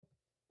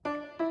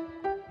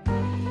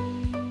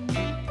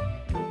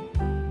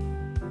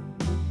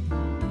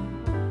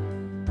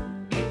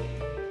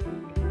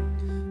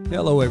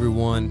Hello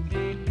everyone.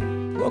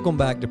 Welcome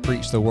back to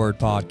Preach the Word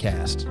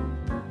podcast.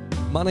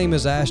 My name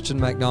is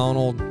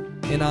McDonald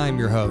and I am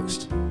your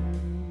host.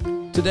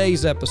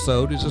 Today's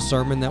episode is a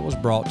sermon that was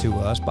brought to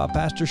us by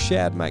Pastor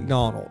Shad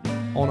McDonald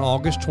on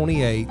August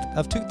 28th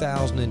of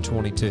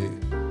 2022.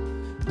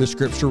 The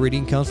scripture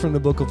reading comes from the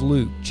book of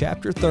Luke,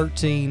 chapter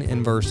 13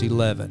 and verse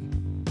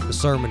 11. The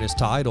sermon is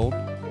titled,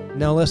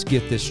 "Now Let's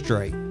Get This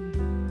Straight."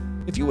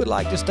 If you would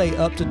like to stay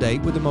up to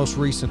date with the most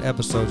recent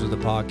episodes of the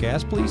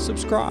podcast, please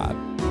subscribe.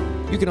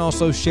 You can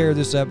also share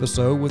this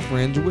episode with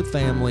friends or with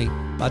family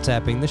by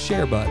tapping the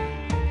share button.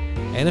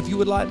 And if you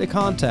would like to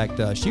contact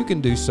us, you can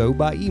do so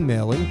by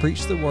emailing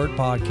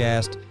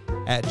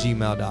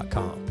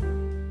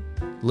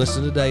preachthewordpodcast@gmail.com.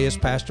 Listen today as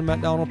Pastor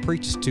McDonald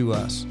preaches to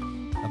us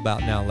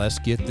about Now Let's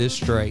Get This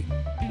Straight.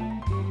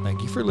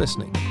 Thank you for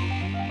listening.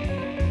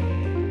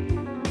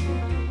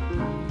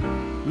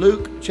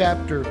 Luke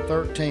chapter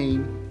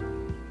 13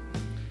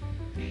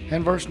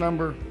 and verse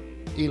number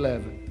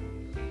 11.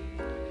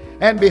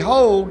 And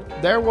behold,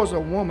 there was a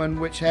woman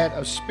which had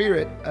a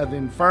spirit of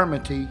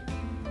infirmity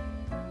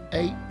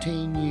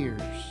 18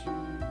 years,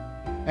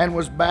 and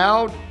was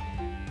bowed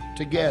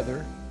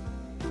together,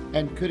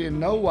 and could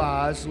in no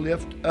wise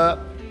lift up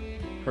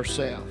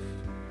herself.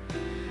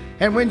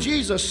 And when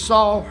Jesus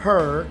saw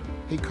her,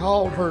 he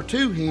called her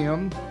to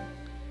him,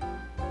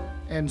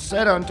 and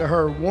said unto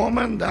her,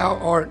 Woman, thou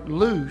art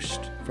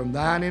loosed from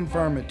thine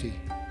infirmity.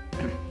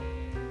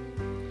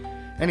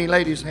 And he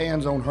laid his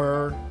hands on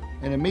her,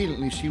 and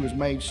immediately she was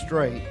made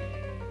straight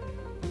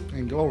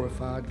and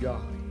glorified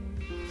God.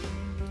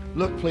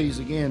 Look please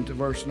again to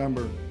verse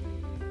number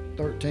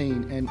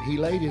 13. And he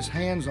laid his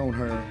hands on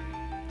her,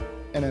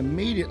 and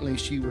immediately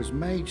she was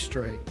made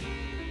straight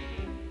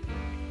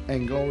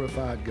and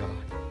glorified God.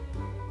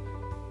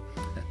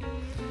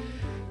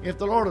 If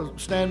the Lord will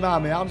stand by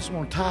me, I just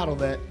want to title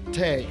that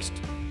text,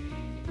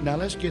 Now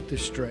Let's Get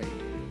This Straight.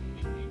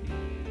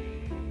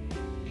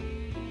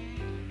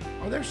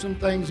 Are there some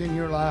things in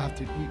your life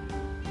that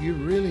you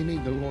really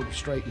need the Lord to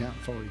straighten out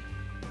for you?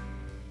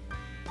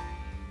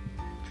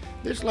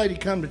 This lady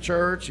come to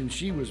church and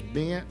she was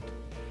bent,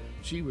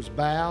 she was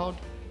bowed,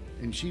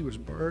 and she was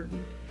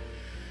burdened.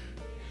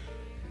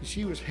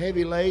 She was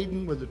heavy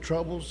laden with the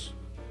troubles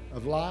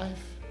of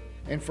life,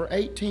 and for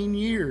 18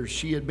 years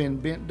she had been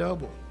bent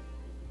double.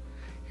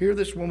 Here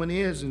this woman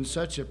is in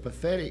such a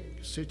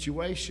pathetic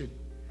situation,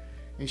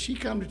 and she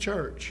come to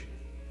church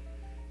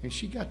and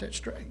she got that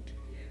straight.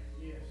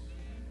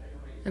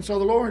 And so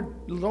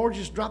the Lord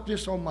just dropped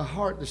this on my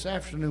heart this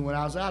afternoon when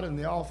I was out in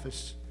the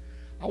office.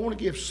 I want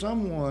to give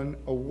someone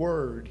a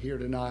word here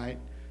tonight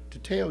to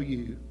tell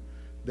you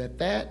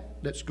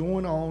that's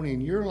going on in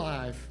your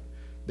life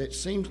that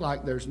seems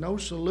like there's no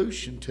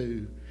solution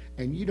to,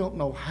 and you don't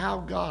know how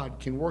God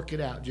can work it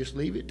out. Just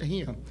leave it to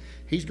Him.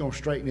 He's going to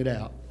straighten it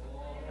out.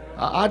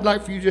 I'd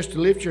like for you just to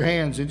lift your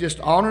hands and just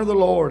honor the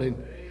Lord and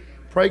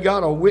pray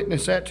God will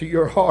witness that to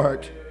your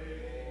heart.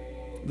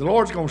 The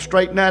Lord's going to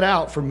straighten that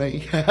out for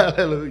me.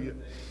 Hallelujah.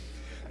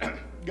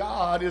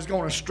 God is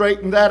going to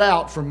straighten that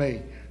out for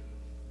me.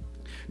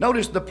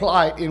 Notice the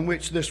plight in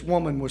which this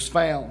woman was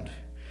found.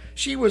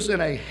 She was in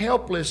a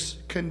helpless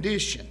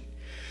condition.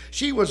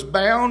 She was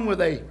bound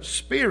with a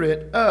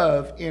spirit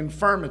of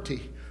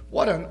infirmity.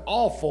 What an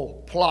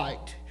awful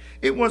plight.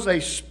 It was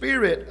a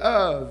spirit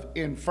of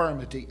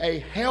infirmity, a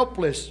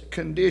helpless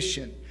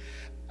condition,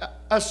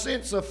 a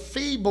sense of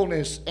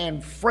feebleness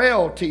and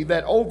frailty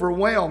that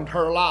overwhelmed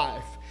her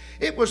life.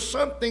 It was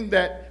something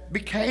that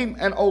became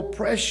an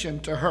oppression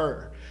to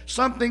her,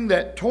 something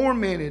that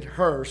tormented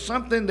her,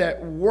 something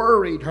that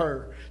worried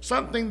her,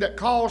 something that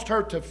caused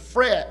her to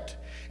fret.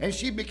 And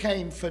she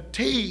became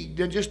fatigued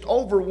and just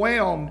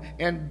overwhelmed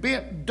and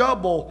bent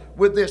double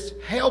with this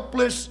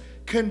helpless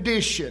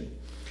condition.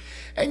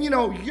 And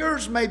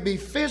yours may be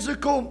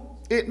physical,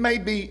 it may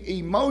be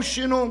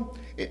emotional,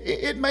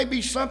 it may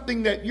be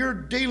something that you're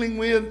dealing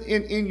with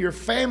in your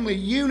family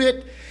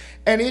unit,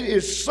 and it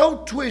is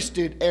so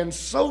twisted and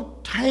so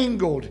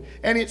tangled,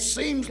 and it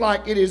seems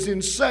like it is in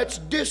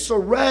such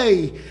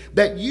disarray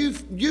that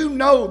you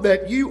know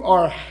that you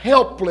are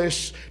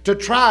helpless to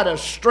try to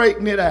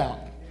straighten it out.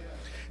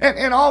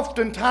 And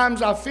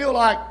oftentimes I feel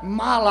like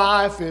my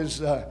life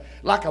is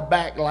like a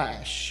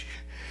backlash.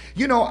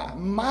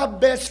 My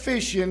best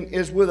fishing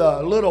is with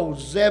a little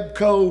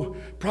Zebco,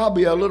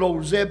 probably a little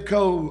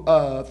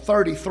Zebco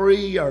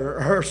 33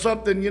 or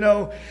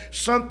something,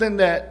 something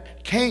that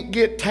can't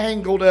get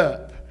tangled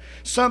up,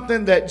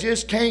 something that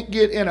just can't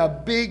get in a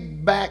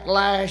big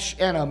backlash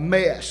and a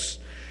mess.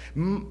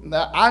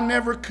 I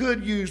never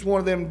could use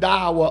one of them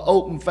Daiwa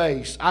open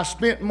face. I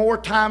spent more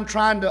time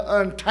trying to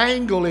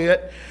untangle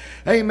it,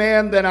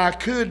 amen, than I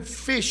could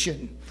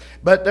fishing.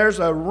 But there's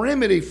a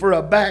remedy for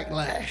a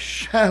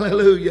backlash.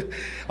 Hallelujah.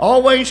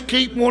 Always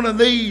keep one of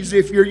these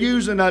if you're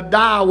using a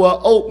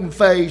Daiwa open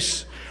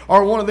face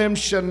or one of them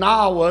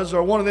Shinawas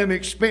or one of them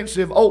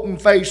expensive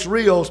open-face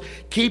reels,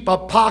 keep a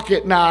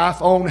pocket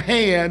knife on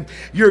hand.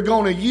 You're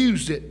going to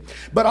use it.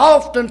 But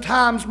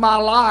oftentimes my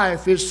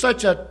life is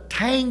such a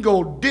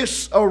tangled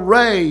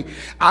disarray,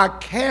 I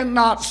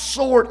cannot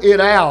sort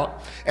it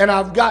out. And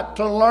I've got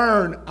to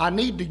learn, I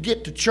need to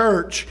get to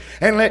church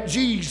and let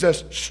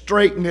Jesus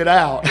straighten it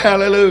out.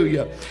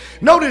 Hallelujah.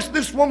 Notice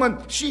this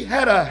woman, she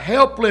had a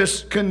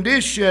helpless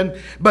condition,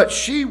 but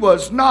she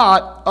was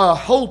not a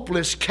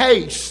hopeless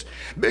case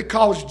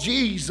because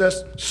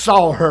Jesus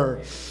saw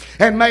her.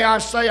 And may I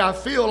say, I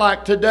feel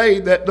like today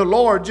that the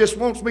Lord just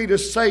wants me to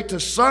say to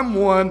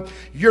someone,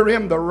 you're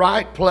in the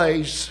right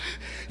place.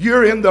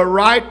 You're in the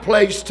right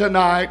place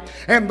tonight,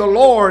 and the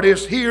Lord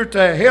is here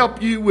to help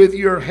you with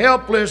your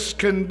helpless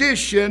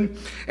condition,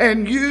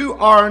 and you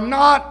are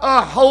not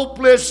a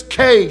hopeless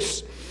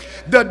case.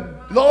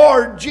 The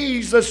Lord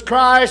Jesus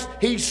Christ,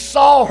 He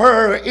saw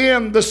her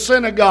in the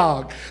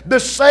synagogue. The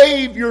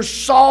Savior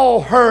saw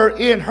her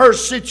in her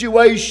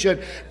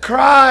situation.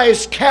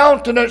 Christ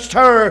countenanced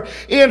her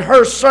in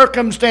her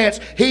circumstance.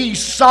 He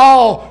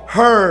saw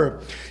her.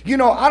 You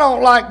know, I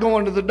don't like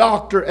going to the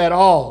doctor at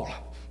all.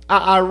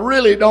 I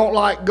really don't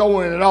like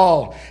going at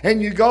all. And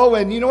you go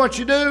and you know what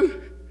you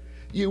do?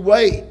 You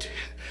wait.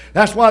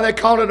 That's why they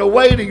call it a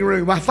waiting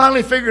room. I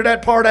finally figured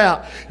that part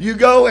out. You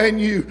go and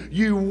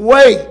you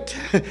wait.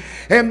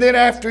 And then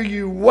after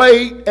you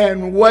wait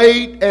and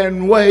wait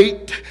and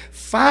wait,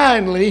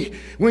 finally,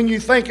 when you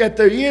think at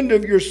the end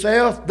of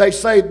yourself, they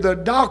say the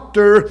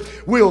doctor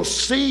will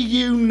see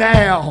you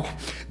now.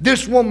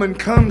 This woman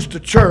comes to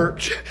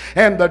church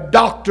and the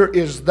doctor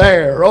is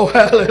there. Oh,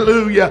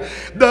 hallelujah.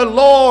 The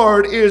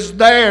Lord is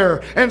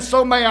there. And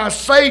so may I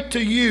say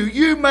to you,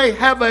 you may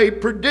have a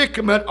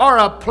predicament or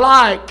a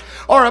plight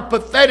or a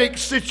pathetic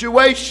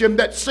situation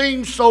that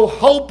seems so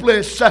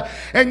hopeless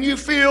and you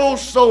feel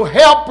so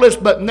helpless,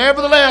 but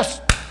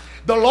nevertheless,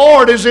 the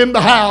Lord is in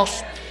the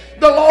house.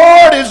 The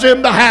Lord is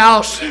in the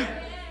house.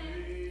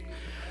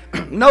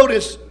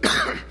 Notice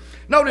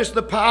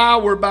the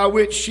power by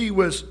which she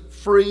was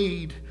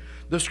freed.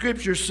 The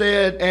scripture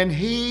said, and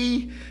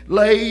He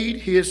laid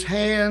His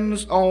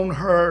hands on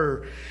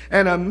her,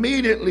 and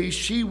immediately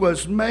she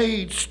was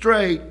made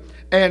straight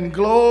and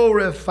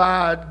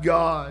glorified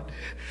God.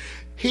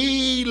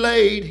 He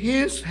laid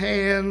His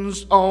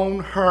hands on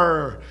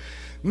her.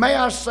 May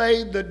I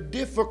say the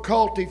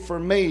difficulty for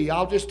me,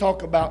 I'll just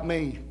talk about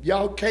me.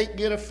 Y'all can't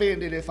get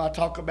offended if I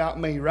talk about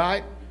me,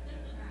 right?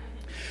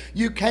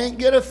 You can't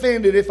get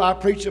offended if I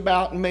preach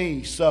about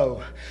me.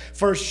 So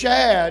for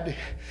Shad,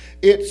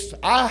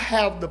 I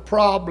have the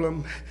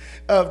problem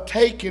of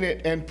taking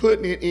it and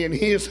putting it in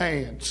His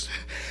hands.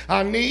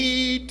 I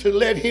need to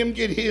let Him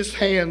get His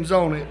hands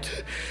on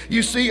it.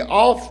 You see,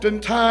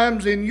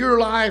 oftentimes in your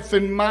life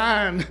and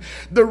mine,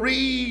 the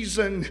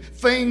reason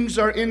things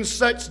are in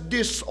such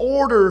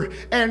disorder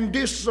and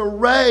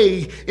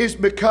disarray is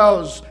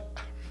because,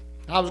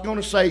 I was going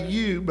to say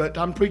you, but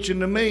I'm preaching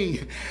to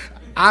me.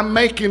 I'm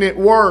making it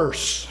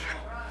worse.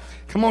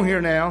 Come on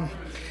here now.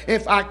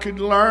 If I could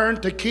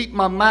learn to keep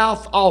my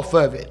mouth off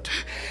of it,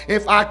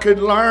 if I could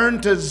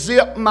learn to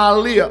zip my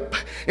lip,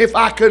 if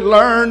I could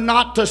learn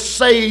not to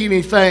say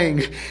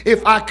anything,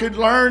 if I could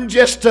learn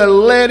just to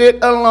let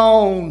it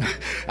alone.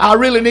 I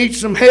really need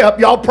some help.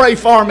 Y'all pray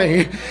for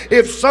me.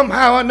 If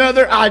somehow or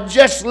another I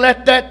just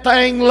let that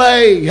thing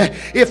lay,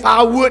 if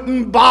I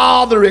wouldn't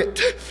bother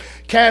it.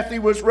 Kathy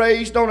was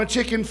raised on a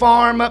chicken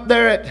farm up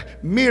there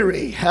at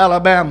Mary,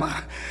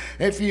 Alabama.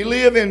 If you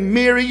live in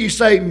Mary, you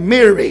say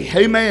Mary.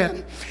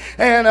 Amen.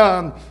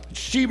 And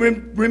she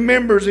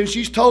remembers, and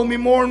she's told me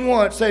more than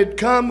once, they'd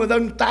come with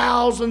them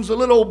thousands of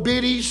little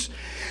bitties,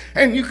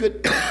 and you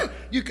could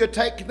you could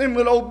take them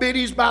little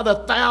bitties by the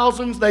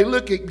thousands. They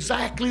look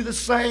exactly the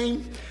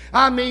same.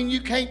 I mean,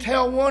 you can't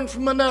tell one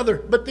from another,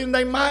 but then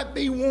they might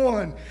be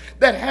one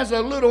that has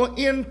a little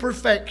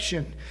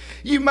imperfection.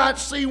 You might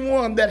see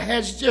one that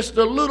has just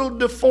a little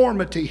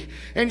deformity.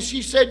 And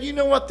she said, you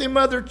know what them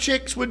other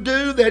chicks would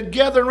do? They'd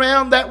gather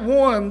around that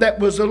one that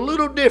was a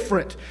little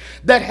different,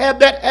 that had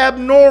that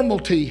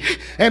abnormality,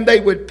 and they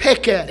would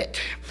peck at it.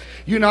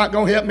 You're not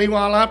going to help me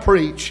while I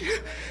preach.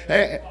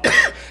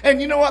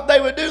 And you know what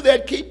they would do?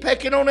 They'd keep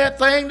pecking on that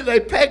thing till they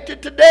pecked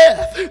it to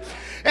death.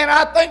 And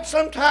I think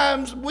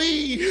sometimes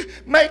we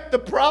make the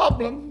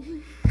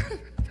problem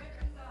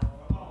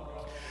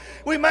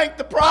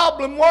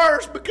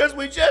worse because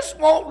we just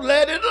won't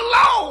let it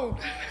alone.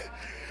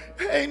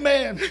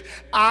 Amen.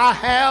 I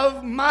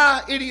have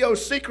my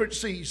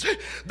idiosyncrasies.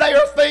 They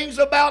are things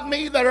about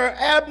me that are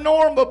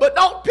abnormal, but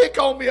don't pick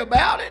on me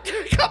about it.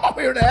 Come on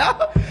here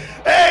now.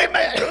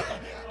 Amen.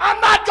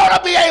 I'm not going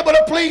to be able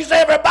to please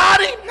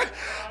everybody.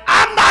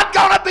 I'm not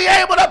going to be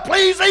able to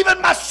please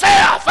even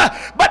myself.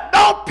 But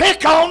don't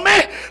pick on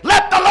me.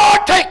 Let the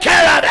Lord take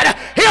care of it.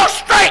 He'll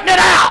straighten it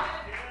out.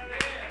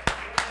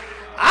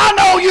 I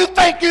know you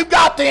think you've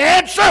got the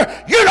answer.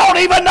 You don't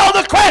even know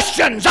the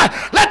questions.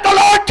 Let the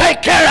Lord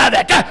take care of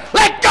it.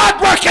 Let God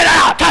work it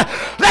out.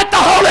 Let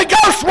the Holy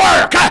Ghost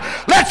work.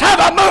 Let's have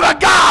a move of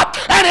God.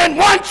 And in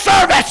one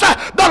service,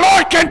 the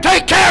Lord can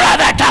take care of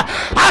it.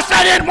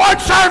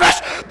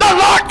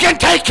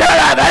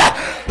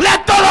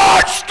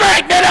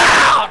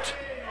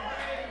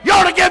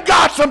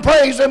 some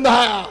praise in the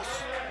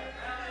house?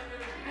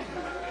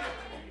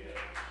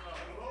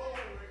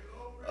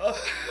 Oh,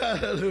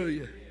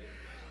 hallelujah.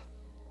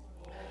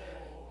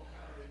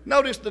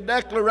 Notice the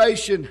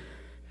declaration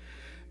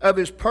of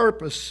his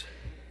purpose.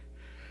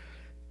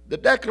 The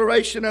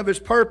declaration of his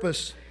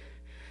purpose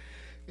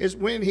is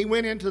when he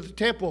went into the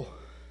temple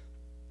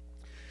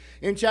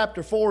in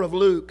chapter 4 of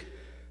Luke.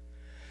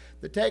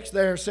 The text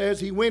there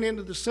says he went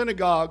into the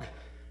synagogue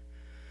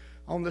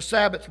on the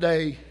Sabbath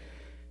day,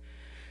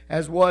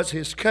 as was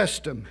his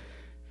custom,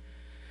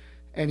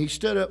 and he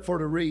stood up for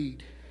to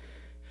read.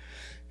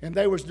 And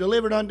there was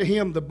delivered unto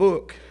him the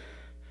book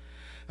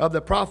of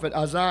the prophet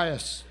Isaiah.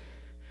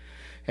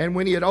 And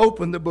when he had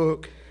opened the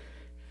book,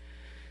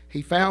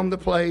 he found the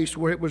place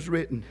where it was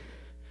written,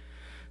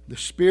 The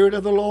Spirit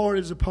of the Lord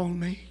is upon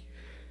me,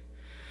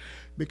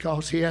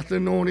 because he hath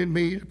anointed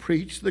me to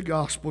preach the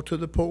gospel to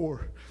the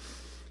poor.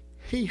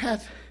 He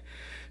hath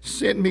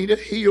sent me to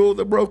heal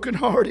the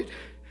brokenhearted,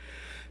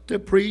 to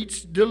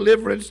preach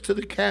deliverance to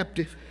the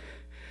captive,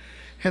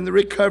 and the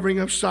recovering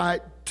of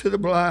sight to the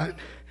blind,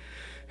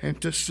 and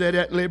to set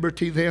at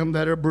liberty them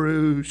that are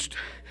bruised,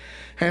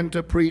 and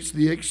to preach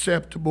the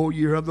acceptable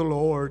year of the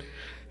Lord.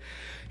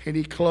 And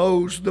he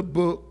closed the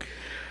book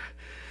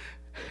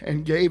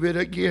and gave it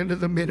again to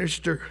the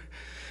minister,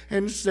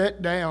 and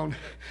sat down,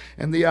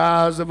 and the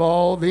eyes of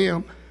all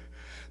them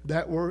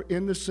that were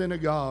in the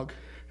synagogue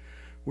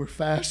were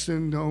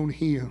fastened on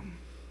him.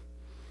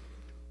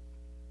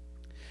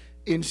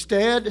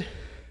 Instead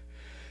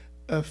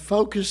of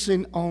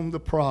focusing on the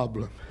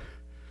problem,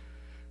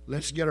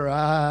 let's get our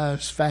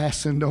eyes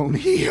fastened on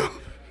him.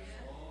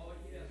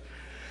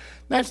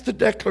 That's the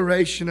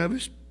declaration of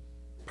his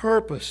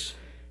purpose.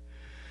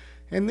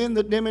 And then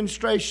the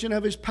demonstration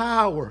of his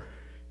power.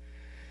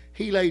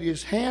 He laid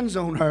his hands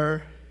on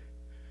her,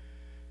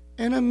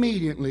 and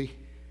immediately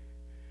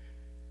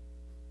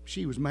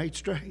she was made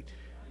straight.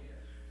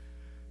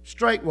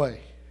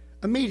 Straightway,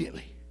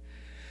 immediately.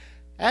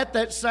 At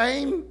that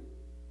same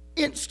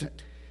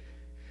instant,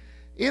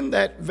 in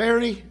that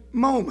very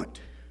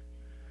moment.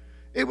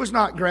 It was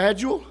not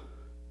gradual.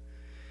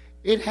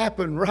 It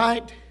happened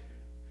right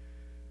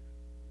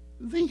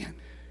then.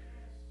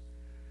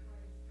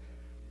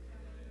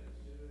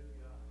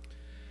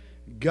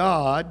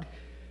 God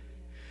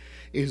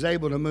is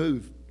able to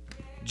move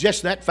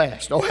just that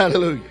fast. Oh,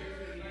 hallelujah.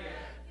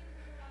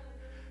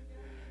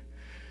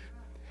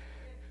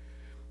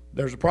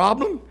 There's a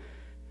problem,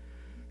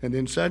 and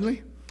then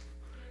suddenly,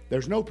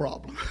 there's no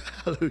problem.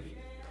 Hallelujah.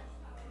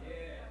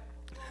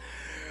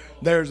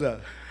 There's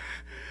a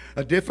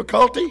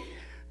difficulty,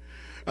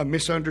 a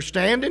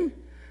misunderstanding,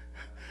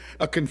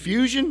 a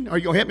confusion. Are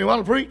you going to help me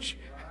while I preach?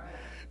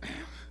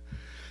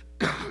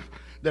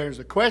 There's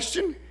a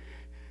question,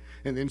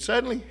 and then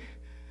suddenly,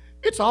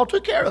 it's all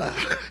took care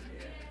of.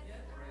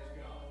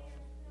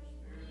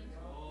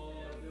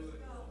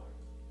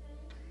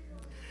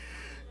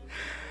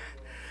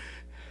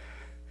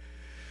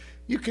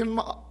 You can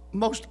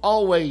most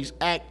always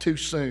act too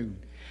soon.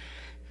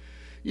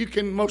 You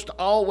can most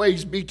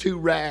always be too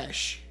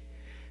rash.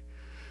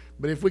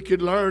 But if we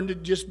could learn to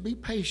just be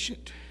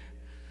patient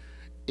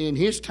in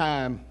His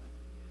time,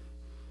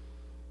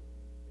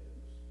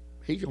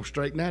 He's gonna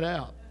straighten that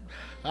out.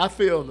 I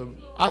feel the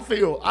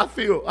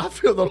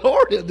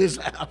Lord in this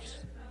house.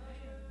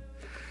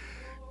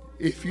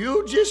 If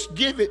you just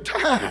give it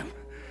time,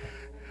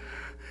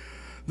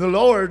 the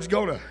Lord's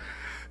gonna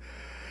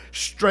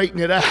straighten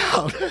it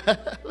out.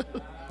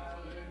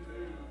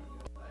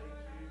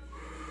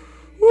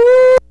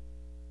 Woo!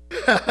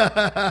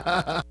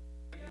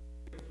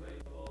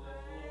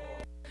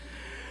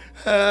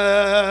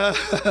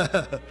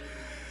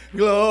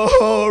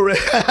 Glory.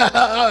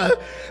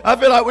 I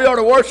feel like we ought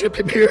to worship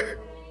Him here.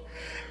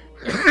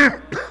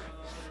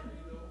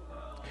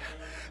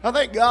 I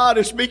think God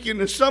is speaking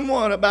to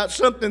someone about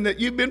something that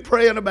you've been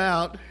praying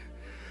about,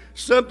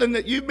 something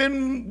that you've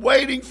been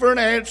waiting for an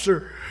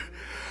answer.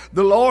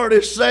 The Lord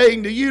is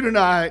saying to you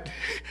tonight,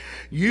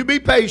 you be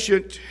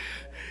patient,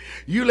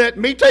 you let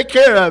me take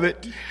care of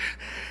it,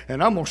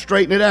 and I'm going to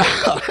straighten it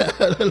out.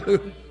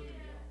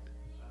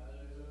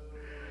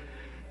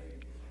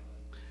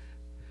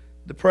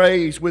 The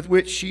praise with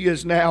which she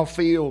is now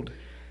filled,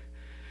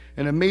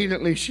 and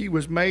immediately she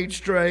was made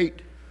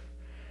straight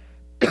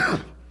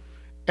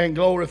and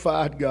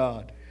glorified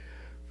God.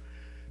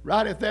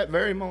 Right at that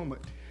very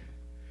moment.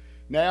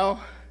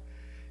 Now,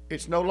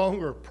 it's no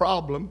longer a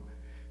problem,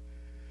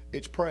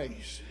 it's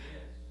praise.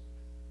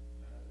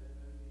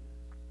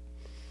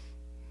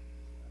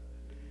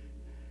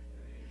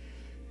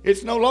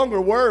 It's no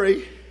longer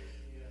worry,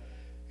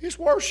 it's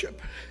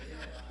worship.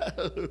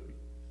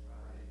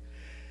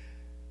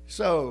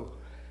 So,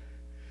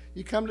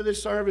 you come to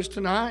this service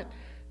tonight,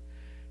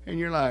 and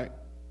you're like,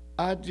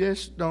 I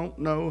just don't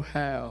know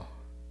how.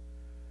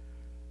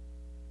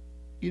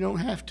 You don't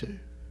have to.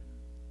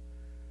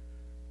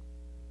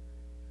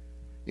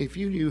 If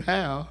you knew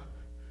how,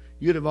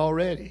 you'd have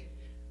already.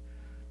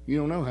 You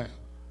don't know how.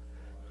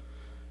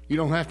 You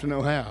don't have to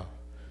know how.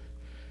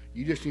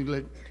 You just need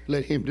to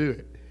let Him do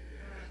it.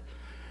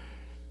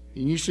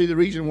 And you see the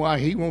reason why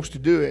He wants to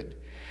do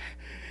it.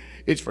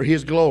 It's for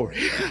His glory.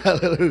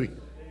 Hallelujah.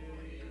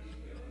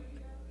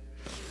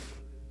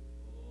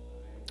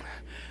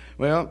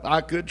 Well, I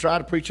could try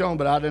to preach on,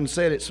 but I didn't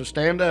say it, so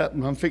stand up.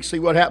 I'm fixing to see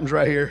what happens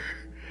right here.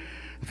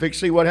 I'm fixing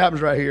to see what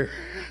happens right here.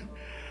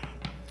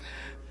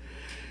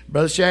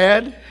 Brother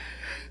Shad,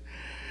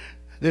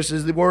 this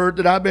is the word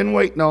that I've been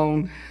waiting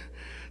on.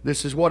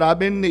 This is what I've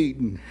been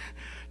needing.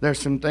 There's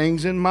some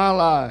things in my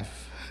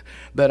life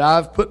that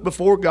I've put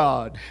before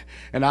God,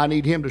 and I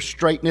need Him to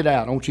straighten it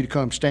out. I want you to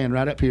come stand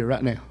right up here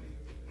right now.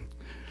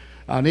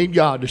 I need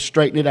God to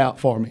straighten it out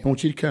for me. I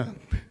want you to come.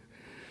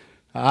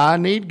 I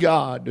need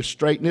God to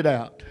straighten it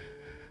out.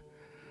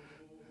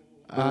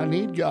 I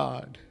need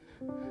God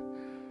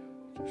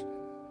to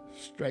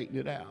straighten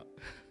it out.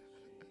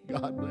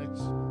 God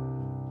bless.